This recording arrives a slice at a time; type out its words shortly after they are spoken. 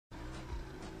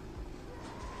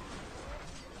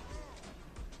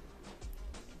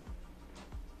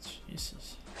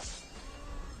Jesus.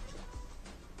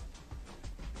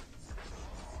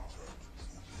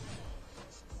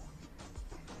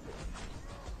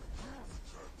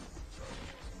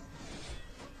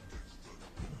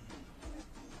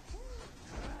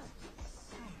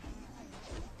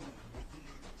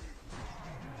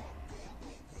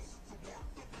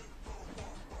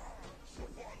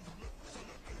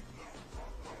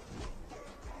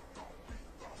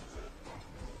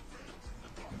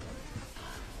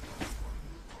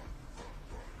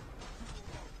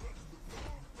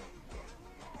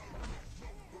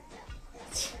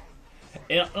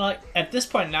 Like at this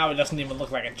point now, it doesn't even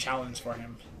look like a challenge for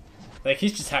him. Like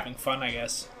he's just having fun, I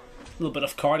guess. A little bit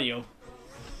of cardio.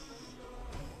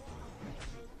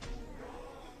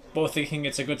 Both thinking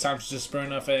it's a good time to just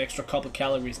burn off an extra couple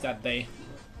calories that day.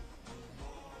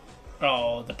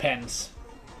 Oh, the pens.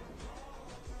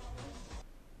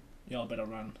 Y'all better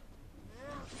run.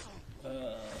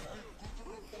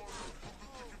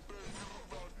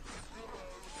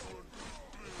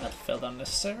 That felt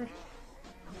unnecessary.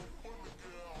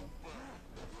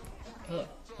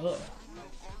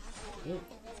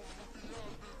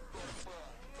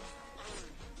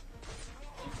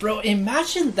 Bro,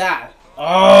 imagine that.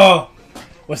 Oh,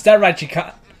 was that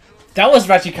Rajikan? That was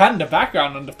Rajikan in the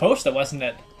background on the poster, wasn't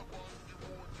it?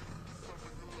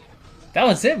 That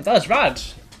was him. That was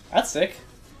Raj. That's sick.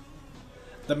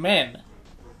 The man,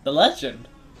 the legend.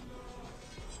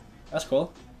 That's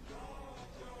cool.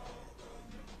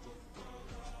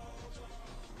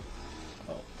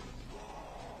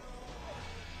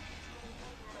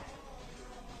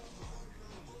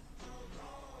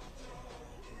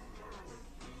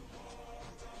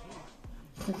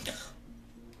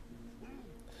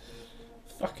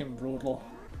 Fucking brutal.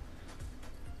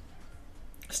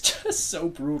 It's just so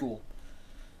brutal.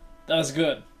 That was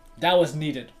good. That was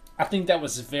needed. I think that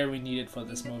was very needed for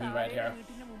this movie right here.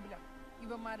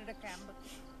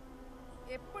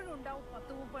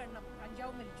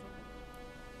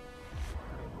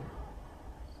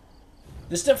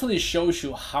 This definitely shows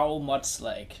you how much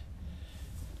like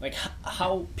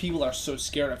how people are so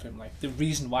scared of him. Like the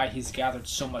reason why he's gathered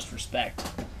so much respect.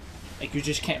 Like you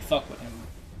just can't fuck with him.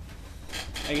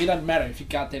 Like it doesn't matter if you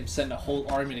goddamn send a whole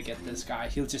army to get this guy.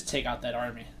 He'll just take out that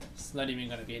army. It's not even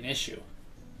gonna be an issue.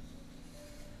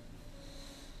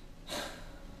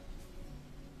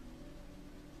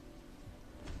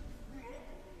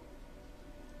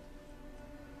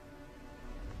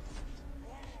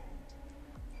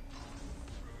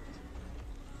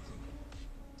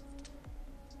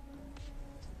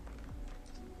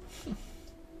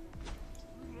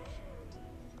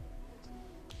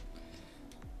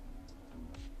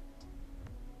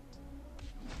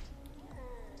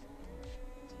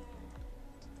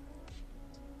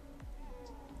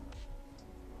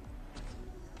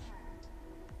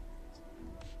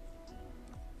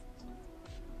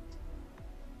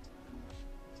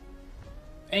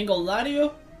 Ain't gonna lie to you,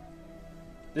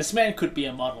 this man could be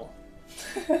a model.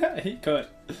 He could.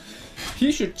 He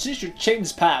should change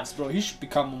paths, bro. He should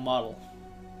become a model.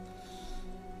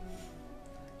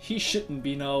 He shouldn't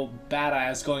be no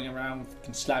badass going around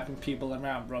and slapping people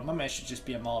around, bro. My man should just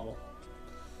be a model.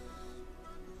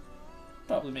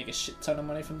 Probably make a shit ton of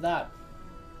money from that.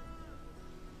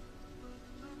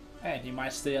 And he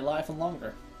might stay alive for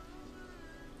longer.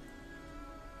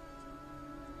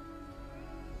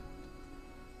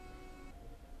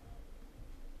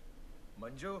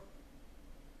 Manju?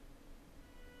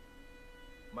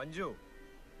 Manju?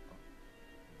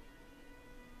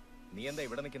 നീ എന്താ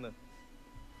ഇവിടെ നിൽക്കുന്നത്?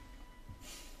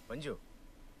 മഞ്ജു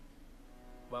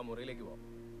വാ മുറിയിലേക്ക് പോ.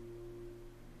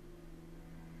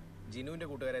 ജിനുവിന്റെ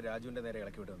കൂട്ടുകാരെ രാജുവിന്റെ നേരെ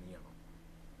ഇളക്കി വിട്ടത് നീയാണോ?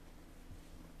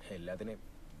 എല്ലാത്തിനെയും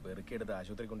വെറുക്കിയെടുത്ത്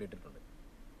ആശുപത്രി കൊണ്ടിട്ടിട്ടുണ്ട്.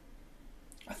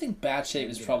 I think bad shape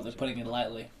is probably putting it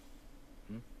lightly.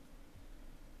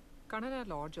 കണ്ണന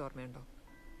lodge ഓർമ്മയുണ്ടോ?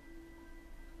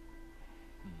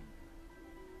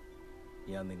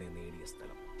 ഞാൻ നിന്നെ നേടിയ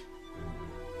സ്ഥലം.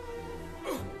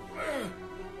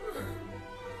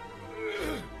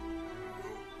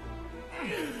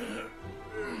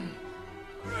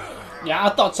 Yeah, I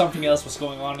thought something else was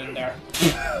going on in there.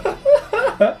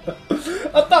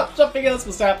 I thought something else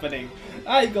was happening.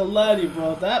 I ain't gonna lie to you, bro.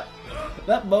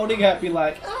 That moaning had me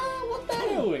like, what they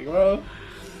doing, bro?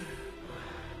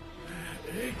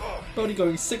 Bodhi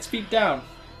going 6 feet down.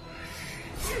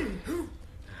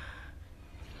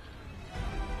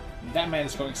 That man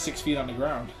is going 6 feet on the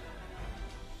ground.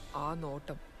 ആ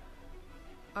നോട്ടം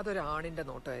അതൊരു ആണിന്റെ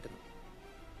നോട്ടമായിരുന്നു.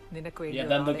 നിനക്ക് Yeah,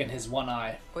 then look at his one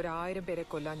eye. 1000 പേരെ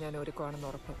കൊല്ലാൻ ഞാൻ ഒരുക്കുവാണെന്ന്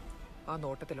ഉറപ്പ് ആ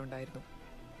നോട്ടത്തിലുണ്ടായിരുന്നു.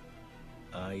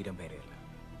 1000 പേരെയല്ല,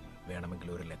 വേണമെങ്കിൽ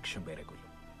 1,00,000 പേരെ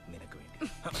കൊല്ലും. നിനക്ക് വേണ്ടി.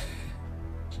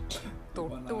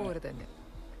 തൊട്ടുപോലെ തന്നെ.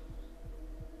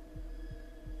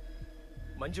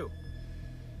 മഞ്ജു,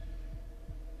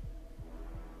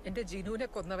 എന്റെ ജിനുവിനെ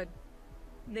കൊന്നവൻ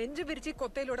നെഞ്ചു പിരിച്ച്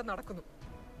കൊത്തയിലൂടെ നടക്കുന്നു.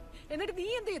 എന്നിട്ട് നീ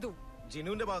എന്ത് ചെയ്തു?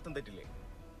 ജിനുവിന്റെ ഭാഗത്തും തെറ്റില്ലേ?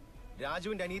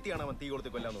 രാജുവിന്റെ അനീതിയാണ് അവൻ തീ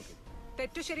കൊടുത്ത് കൊല്ലാൻ നോക്കി.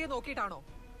 തെറ്റു ശരിയെ നോക്കിയിട്ടാണോ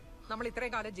നമ്മൾ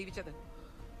ഇത്രയും കാലം ജീവിച്ചത്?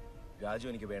 രാജു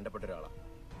എനിക്ക് വേണ്ടപ്പെട്ട ഒരാളാ.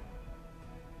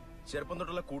 ചെറുപ്പം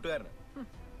തൊട്ടുള്ള കൂട്ടുകാരന്.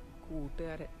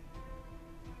 കൂട്ടുകാരെ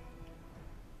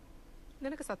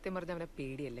നിനക്ക് സത്യം പറഞ്ഞ അവനെ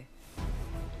പേടിയല്ലേ?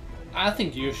 I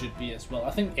think you should be as well.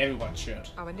 I think everyone should.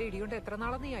 അവന്റെ ഇടികൊണ്ട് എത്ര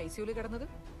നാളാണ് നീ ഐസിയുല് കിടന്നത്?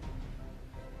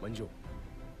 മഞ്ജു,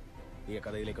 ഈ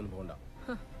കഥയിലേക്കൊന്നും പോകണ്ട.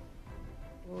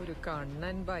 ഒരു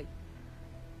കണ്ണൻ ബായ്.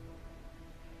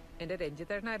 എന്റെ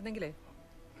രഞ്ജിത്തേട്ടനായിരുന്നെങ്കിലേ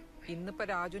ഇന്നിപ്പോ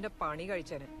രാജുവിന്റെ പണി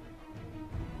കഴിച്ചേനെ.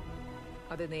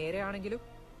 അത് നേരെയാണെങ്കിലും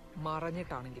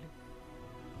മറഞ്ഞിട്ടാണെങ്കിലും.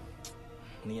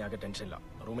 നീ ആകെ ടെൻഷനില്ല.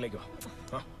 റൂമിലേക്ക്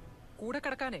വാ. കൂടെ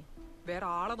കിടക്കാനേ വേറെ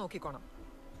ആളെ നോക്കിക്കോണം.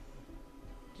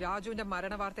 രാജുവിന്റെ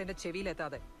മരണ വാർത്ത എന്റെ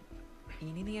ചെവിയിലെത്താതെ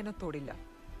ഇനി നീ എന്നെ തൊടില്ല.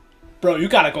 Bro, you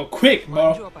gotta go quick, bro.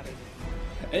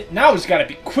 Now it's gotta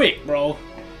be quick, bro.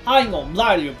 I ain't gonna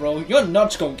lie to you, bro. Your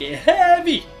nuts gonna get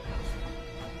heavy.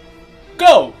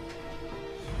 Go!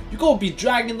 You gonna be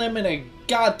dragging them in a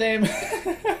goddamn...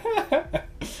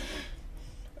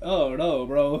 Oh no,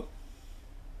 bro.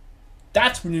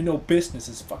 That's when you know business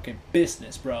is fucking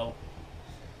business, bro.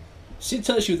 She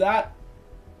tells you that,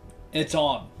 it's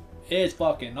on. It's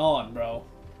fucking on, bro.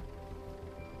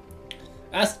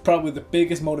 That's probably the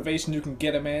biggest motivation you can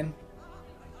get a man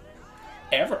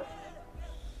ever.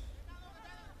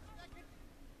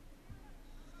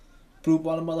 Prove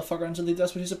on a motherfucker until he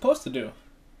does what he's supposed to do.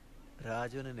 I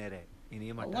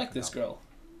like this girl.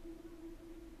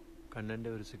 കണ്ണന്റെ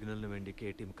ഒരു സിഗ്നലിന് വേണ്ടി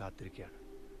KTM കാത്തിരിക്കുകയാണ്.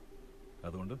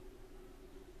 അതുകൊണ്ട്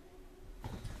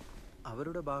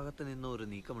അവരുടെ ഭാഗത്ത് നിന്ന് ഒരു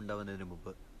നീക്കം ഉണ്ടാവുന്നതിന്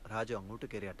മുമ്പ് രാജു അങ്ങോട്ട്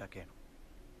കയറി അറ്റാക്ക് ചെയ്യണം.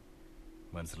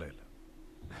 മനസ്സിലായില്ല.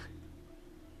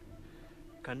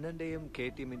 കണ്ണന്റെയും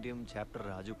KTMന്റെയും ചാപ്റ്റർ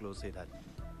രാജു ക്ലോസ് ചെയ്താൽ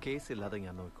കേസ് ഇല്ലാതെ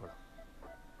ഞാൻ നോക്കിക്കോളാം.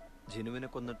 ജിനുവിനെ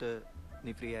കൊന്നിട്ട്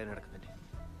നീ ഫ്രീ ആയി നടക്കുന്നില്ലേ,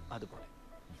 അതുപോലെ.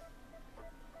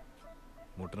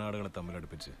 മുട്ടനാടുകളെ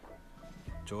തമ്മിലടുപ്പിച്ച്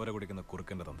ചോര കുടിക്കുന്ന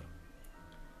കുറുക്കന്റെ തന്ത്രം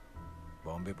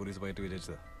ബോംബെ പോലീസ് പോയിട്ട്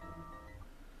വിജയിച്ചത്.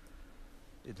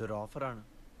 ഇതൊരു ഓഫറാണ്.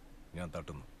 ഞാൻ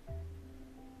തട്ടുന്നു.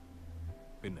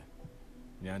 പിന്നെ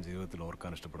ഞാൻ ജീവിതത്തിൽ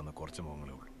ഓർക്കാൻ ഇഷ്ടപ്പെടുന്ന കുറച്ച്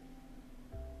മുഖങ്ങളേ ഉള്ളൂ.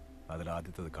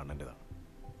 അതിലാദ്യത്തത് കണ്ണൻ്റെതാണ്.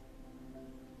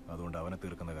 അതുകൊണ്ട് അവനെ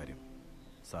തീർക്കുന്ന കാര്യം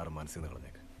സാറ് മനസ്സിൽ നിന്ന്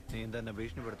കളഞ്ഞേക്ക്. നീ തന്നെ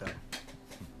ഭീഷണിപ്പെടുത്താം.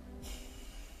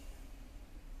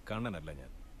 കണ്ണനല്ല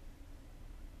ഞാൻ.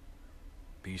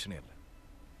 ഭീഷണിയല്ല,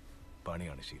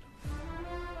 പണിയാണ് ശീലം.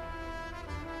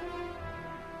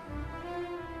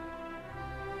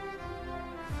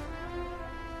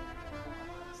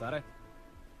 സാറേ,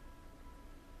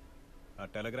 ആ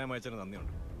ടെലഗ്രാം അയച്ചതിന്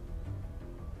നന്ദിയുണ്ട്.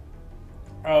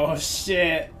 Oh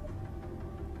shit.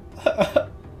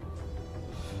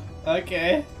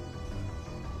 Okay.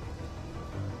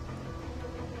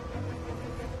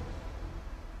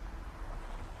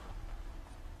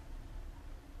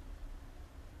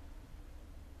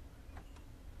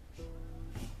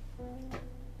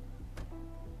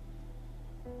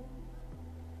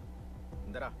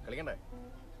 എന്താ കളിക്കണ്ടേ?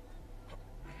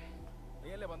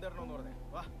 നീയല്ലേ പന്തേടണമെന്ന് പറഞ്ഞേ.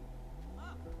 വാ.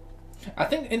 I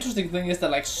think the interesting thing is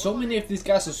that like so many of these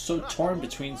guys are so torn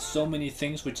between so many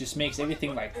things, which just makes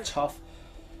everything like tough.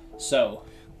 So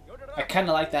I kind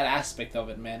of like that aspect of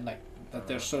it, man. Like that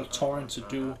they're so torn to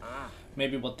do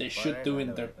maybe what they should do in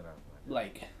their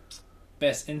like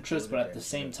best interest, but at the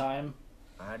same time,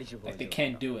 like they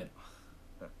can't do it.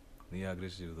 നീ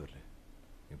ആഗ്രഹിച്ച ജീവിതമല്ലേ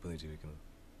ഇപ്പൊ നീ ജീവിക്കുന്നത്?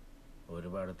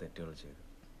 ഒരുപാട് തെറ്റുകൾ ചെയ്തു.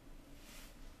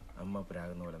 അമ്മ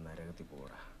പ്രാകുന്ന പോലെ നരകത്തിൽ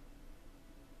പോടാ.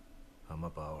 അമ്മ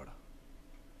പാവാടാ.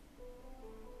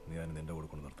 നീ അതിന് നിന്റെ കൂടെ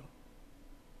കൊണ്ട് നിർത്തണം.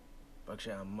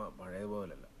 പക്ഷെ അമ്മ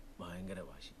പഴയതുപോലല്ല, ഭയങ്കര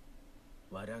വാശി.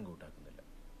 വരാൻ കൂട്ടാക്കുന്നില്ല.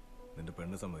 നിന്റെ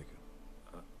പെണ്ണ് സമ്മതിക്കൂ?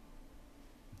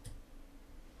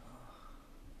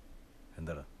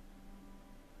 എന്താടാ?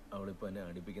 അവളിപ്പോ എന്നെ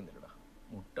അടിപ്പിക്കുന്നില്ലടാ.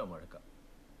 മുട്ട മഴക്ക.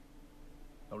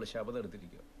 അവള് ശപഥം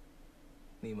എടുത്തിരിക്കുക,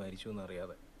 നീ മരിച്ചു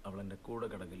എന്നറിയാതെ അവൾ എന്റെ കൂടെ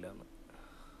കിടക്കില്ല എന്ന്.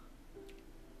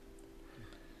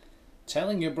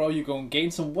 Telling you, bro, you're gonna gain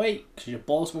some weight because your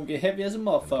balls gonna get heavy as a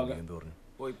motherfucker. എന്ത് പറഞ്ഞു?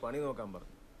 പോയി പണി നോക്കാൻ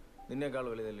പറഞ്ഞു. നിന്നേക്കാൾ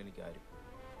വലുതല്ല എനിക്ക് ആരും.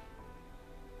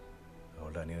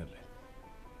 അവളുടെ അനിയനല്ലേ,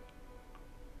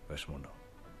 വിഷമമുണ്ടോ?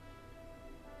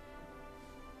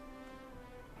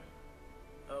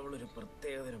 അവളൊരു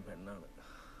പ്രത്യേകതരം പെണ്ണാണ്.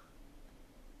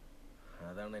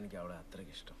 അതാണ് എനിക്ക് അവളെ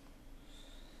അത്രയ്ക്ക് ഇഷ്ടം.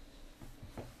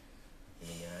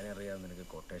 ഇനി ഞാനറിയാതെ നിനക്ക്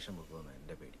കൊട്ടേഷൻ വെക്കുമെന്ന്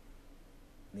എൻ്റെ പേടി.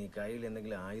 നീ കയ്യിൽ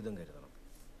എന്തെങ്കിലും ആയുധം കരുതണം.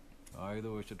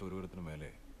 ആയുധം ഒഴിച്ചിട്ട് ഒരുവരത്തിന് മേലെ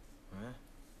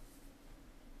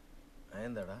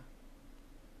അതെന്താടാ?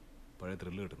 പഴയ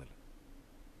ത്രില്ല് കിട്ടുന്നില്ല.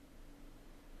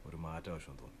 ഒരു മാറ്റം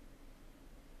ആവശ്യം തോന്നി.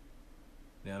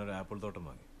 ഞാനൊരു ആപ്പിൾ തോട്ടം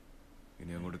വാങ്ങി.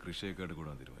 ഇനി അങ്ങോട്ട് കൃഷിയൊക്കെ ആയിട്ട്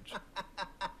കൂടാൻ തീരുമാനിച്ചു.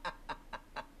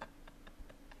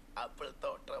 ആപ്പിൾ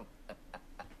തോട്ടം.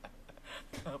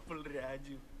 ആപ്പിൾ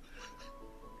രാജു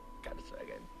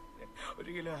കർഷകൻ.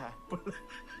 1 kilo apple.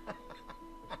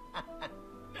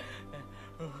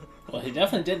 Well, he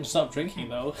definitely didn't stop drinking,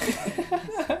 though.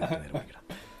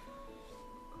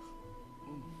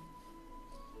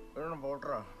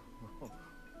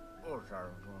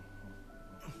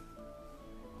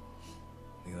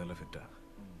 നീ നല്ല ഫിറ്റാ.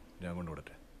 ഞാൻ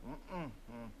കൊണ്ടുവിടട്ടെ?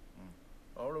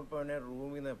 അവളിപ്പോ എന്നെ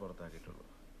റൂമിൽ നിന്നേ പുറത്താക്കിയിട്ടുള്ളൂ.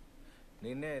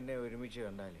 നിന്നെ എന്നെ ഒരുമിച്ച്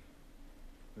കണ്ടാലേ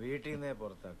വീട്ടിൽ നിന്നേ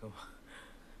പുറത്താക്കും.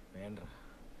 വേണ്ട.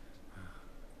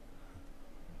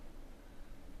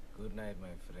 Good night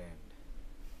my friend.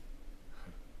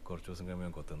 കുറച്ച് ദിവസം കഴിയുമ്പോൾ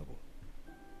ഞാൻ കൊത്തുനിന്ന് പോകും.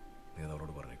 നീ അത്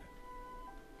അവളോട് പറഞ്ഞേക്ക്.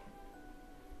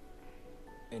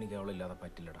 എനിക്ക് അവളില്ലാതെ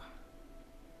പറ്റില്ലടാ.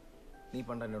 നീ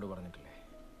പണ്ട് എന്നോട് പറഞ്ഞിട്ടില്ലേ,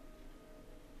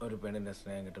 ഒരു പെണ്ണിന്റെ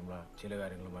സ്നേഹം കിട്ടുമ്പോഴാണ് ചില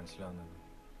കാര്യങ്ങൾ മനസ്സിലാവുന്നത്.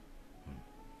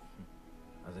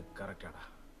 അത് കറക്റ്റാടാ.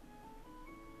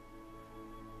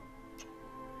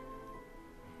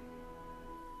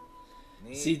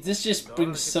 See, this just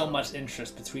brings so much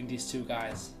interest between these two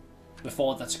guys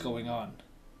before that's going on.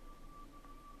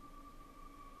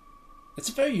 It's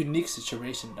a very unique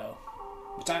situation, though,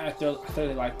 which I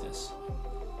thoroughly like this.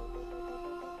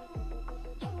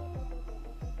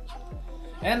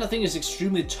 And I think it's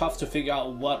extremely tough to figure out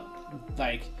what,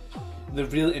 like, the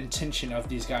real intention of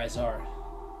these guys are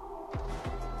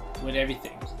with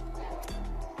everything.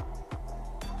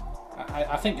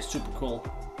 I think it's super cool.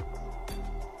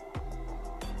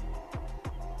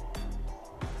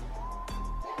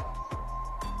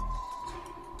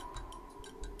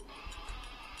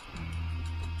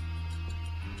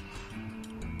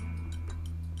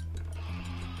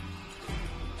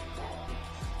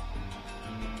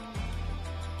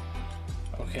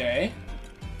 Okay.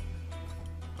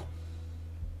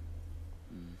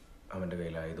 അവന്റെ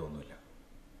കയ്യിൽ ആയുധമൊന്നുമില്ല.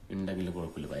 ഉണ്ടെങ്കിലും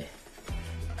കുഴപ്പമില്ല ഭയ.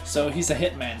 So he's a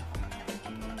hitman.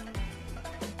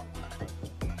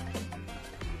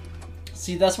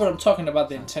 See, that's what I'm talking about,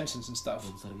 the intentions and stuff.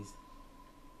 Service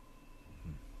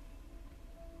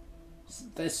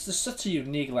It's just such a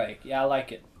unique, like, yeah, I like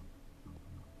it.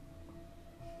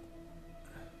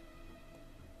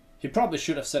 He probably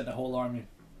should have sent the whole army.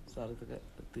 Sir ഇതൊക്കെ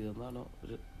തീർന്നാണോ?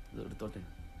 ഒരു ഇത് എടുത്തോട്ടെ.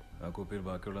 ആ കുപ്പിയിൽ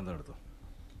ബാക്കിയുള്ള എന്താ എടുത്തോ?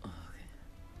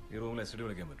 ഈ റൂമിൽ SD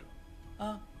വിളിക്കാൻ പറ്റുമോ? ആ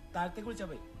താഴത്തേക്ക് വിളിച്ചാ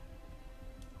പോയി.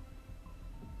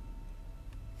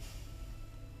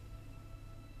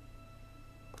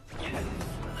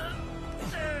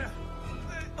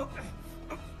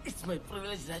 It's my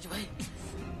privilege, Rajbhai.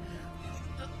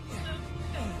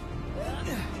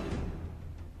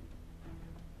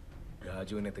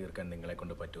 രാജുവിനെ തീർക്കാൻ നിങ്ങളെ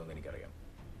കൊണ്ട് പറ്റുമെന്ന് എനിക്കറിയാം.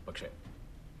 പക്ഷേ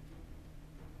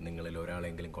നിങ്ങളിൽ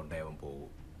ഒരാളെങ്കിലും കൊണ്ടേ അവൻ പോകൂ.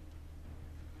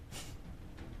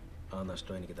 ആ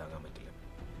നഷ്ടം എനിക്ക് താങ്ങാൻ പറ്റില്ല.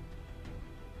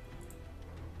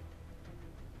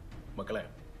 മക്കളെ,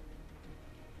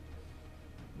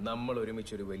 നമ്മൾ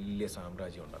ഒരുമിച്ചൊരു വലിയ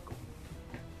സാമ്രാജ്യം ഉണ്ടാക്കും,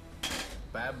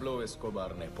 പാബ്ലോ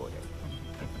എസ്കോബാറിനെ പോലെ.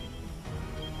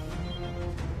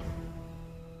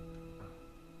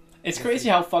 It's crazy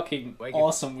how fucking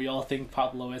awesome we all think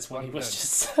Pablo is when he was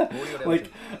just like,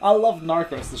 I love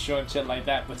Narcos, the show and shit like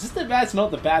that, but just imagine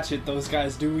all the bad shit those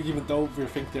guys do, even though we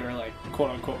think they're like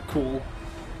quote unquote cool,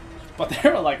 but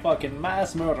they're like fucking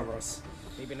mass murderers.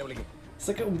 It's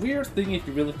like a weird thing if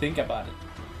you really think about it.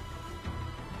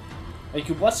 Like,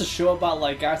 you watch a show about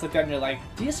like guys like that and you're like,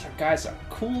 these guys are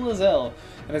cool as hell,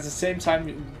 and at the same time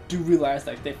you do realize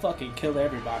like they fucking killed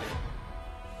everybody.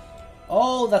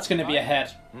 Oh, that's gonna be a head.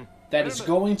 That is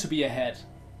going to be a head.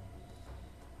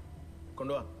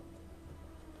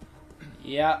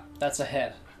 Yeah, that's a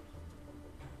head.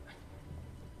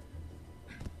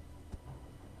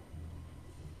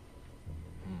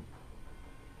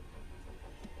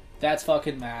 That's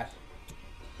fucking mad.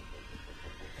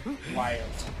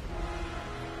 Wild.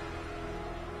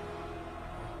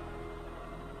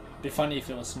 Be funny if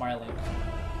it was smiling.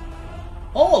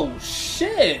 Oh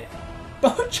shit!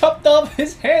 Bo chopped off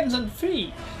his hands and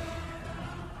feet.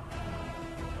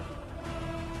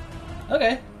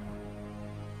 Okay.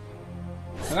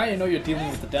 So now you know you're dealing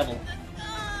with the devil.